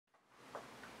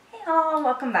all,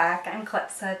 welcome back. I'm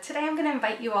Calypsa. Today I'm going to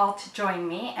invite you all to join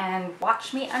me and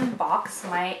watch me unbox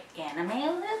my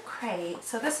anime Loot Crate.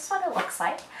 So this is what it looks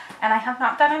like, and I have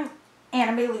not done an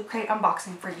anime Loot Crate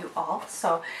unboxing for you all,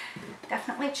 so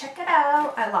definitely check it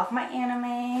out. I love my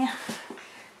anime.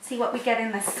 See what we get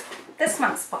in this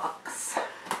month's box.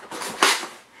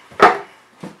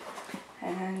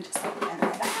 And just open it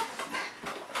up.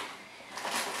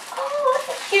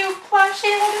 Cute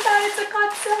plushie, look at that, it's a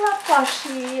Godzilla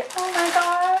plushie. Oh my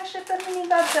gosh, it's a mini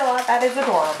Godzilla. That is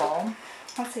adorable.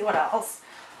 Let's see what else.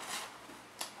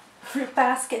 Fruit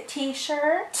basket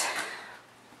t-shirt.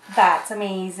 That's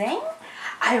amazing.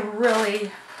 I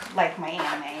really like my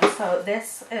anime, so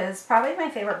this is probably my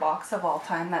favorite box of all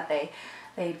time that they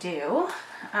do.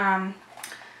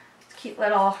 Cute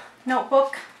little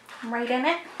notebook right in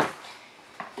it.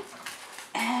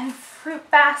 And Fruit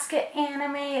Basket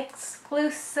anime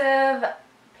exclusive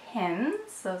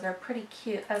pins. Those are pretty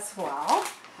cute as well.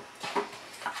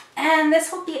 And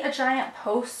this will be a giant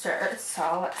poster.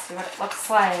 So let's see what it looks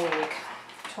like.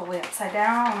 Totally upside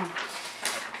down.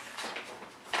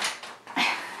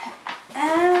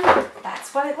 And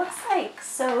that's what it looks like.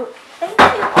 So thank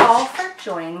you all for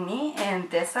joining me in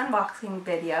this unboxing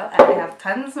video. And I have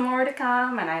tons more to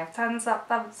come, and I have tons up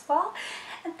as well.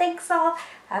 And thanks all.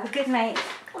 Have a good night.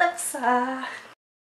 Calypsa.